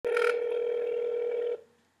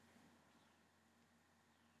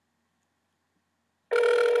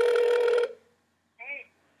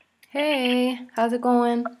Hey, how's it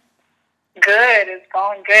going? Good. It's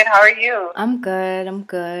going good. How are you? I'm good. I'm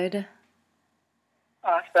good.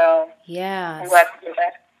 Awesome. I'm Yes. glad to hear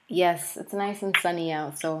that. Yes, it's nice and sunny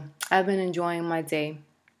out, so I've been enjoying my day.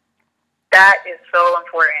 That is so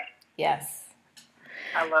important. Yes.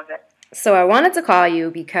 I love it. So I wanted to call you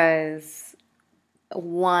because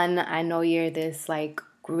one, I know you're this like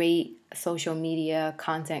great social media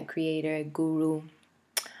content creator, guru,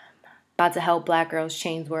 about to help black girls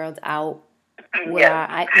change worlds out with Yes.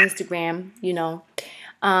 our Instagram.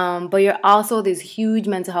 But you're also this huge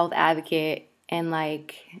mental health advocate, and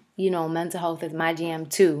mental health is my jam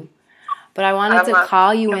too. But I wanted I to love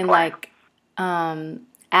call you and important.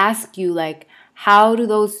 ask you how do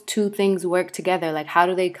those two things work together? Like how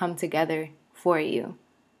do they come together for you?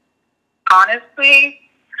 Honestly,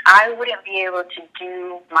 I wouldn't be able to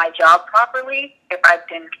do my job properly if I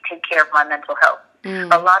didn't take care of my mental health. A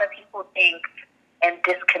Mm. lot of people think and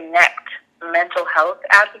disconnect mental health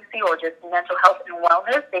advocacy or just mental health and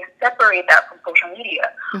wellness. They separate that from social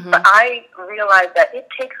media. But Mm-hmm. I realized that it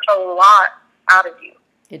takes a lot out of you.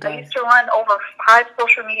 It I does. used to run over 5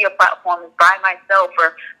 social media platforms by myself,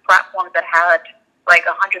 or platforms that had like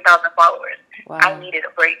 100,000 followers. I Wow. needed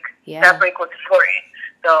a break. That Yeah. break was important.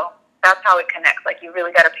 So that's how it connects. Like, you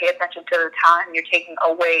really got to pay attention to the time you're taking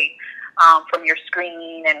away from your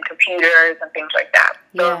screen and computers and things like that.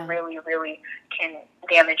 So it Yeah. really, really can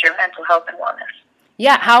damage your mental health and wellness.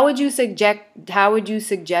 Yeah. How would you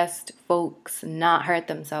suggest folks not hurt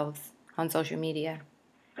themselves on social media?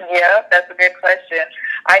 Yeah, that's a good question.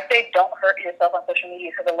 I say don't hurt yourself on social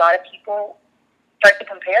media, because a lot of people start to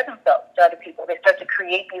compare themselves to other people. They start to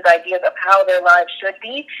create these ideas of how their lives should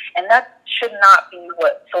be, and that should not be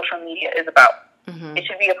what social media is about. Mm-hmm. It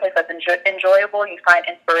should be a place that's enjoyable. You find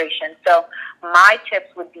inspiration. So my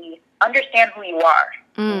tips would be, understand who you are.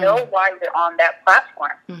 Know why you're on that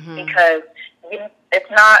platform, because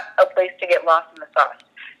it's not a place to get lost in the sauce.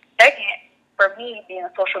 Second, for me, being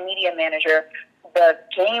a social media manager, the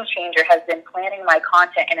game changer has been planning my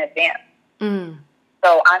content in advance. Mm.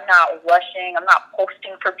 So I'm not rushing. I'm not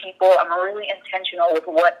posting for people. I'm really intentional with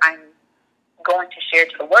what I'm going to share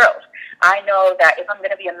to the world. I know that if I'm going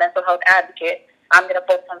to be a mental health advocate, I'm going to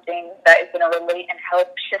post something that is going to relate and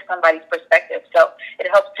help shift somebody's perspective. So it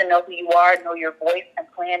helps to know who you are, know your voice, and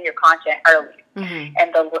plan your content early. Mm-hmm.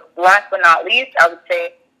 And the last but not least, I would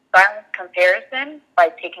say silence comparison by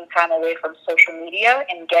taking time away from social media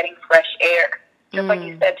and getting fresh air. Just like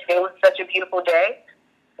you said, today was such a beautiful day.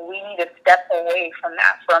 We need to step away from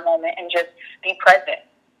that for a moment and just be present.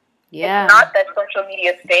 Yeah. It's not that social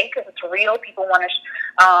media is fake. If it's real, people want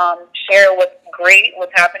to share what's great,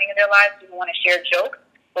 what's happening in their lives. People want to share jokes,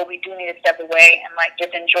 but we do need to step away and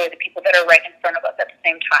just enjoy the people that are right in front of us at the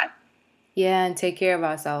same time. Yeah, and take care of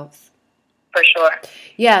ourselves. For sure.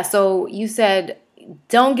 Yeah, so you said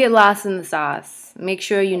don't get lost in the sauce. Make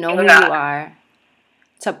sure you know who you are.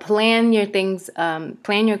 To plan your things,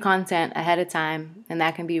 plan your content ahead of time, and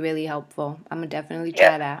that can be really helpful. I'm going to definitely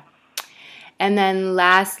try that. And then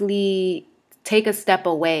lastly, take a step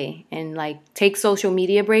away and take social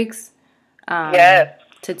media breaks to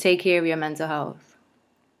take care of your mental health.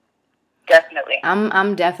 Definitely.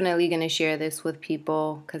 I'm definitely going to share this with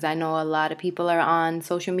people because I know a lot of people are on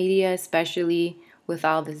social media, especially with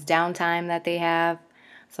all this downtime that they have.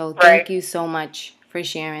 So thank you so much for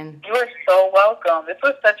sharing. You are so welcome. This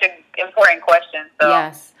was such an important question. So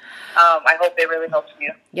yes. I hope it really helps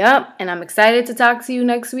you. Yep, and I'm excited to talk to you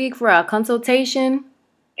next week for our consultation.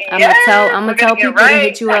 Yes, I'm gonna tell people to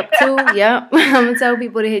hit you up too. Yep, I'm gonna tell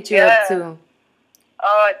people to hit you up too.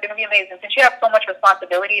 Oh, it's gonna be amazing. Since you have so much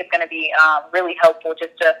responsibility, it's gonna be really helpful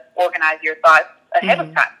just to organize your thoughts ahead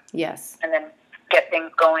of time. Yes. And then get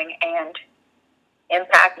things going and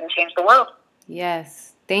impact and change the world.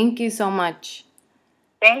 Yes. Thank you so much.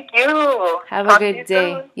 Thank you. Have a good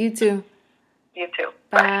day. You too. You too.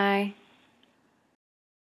 Bye.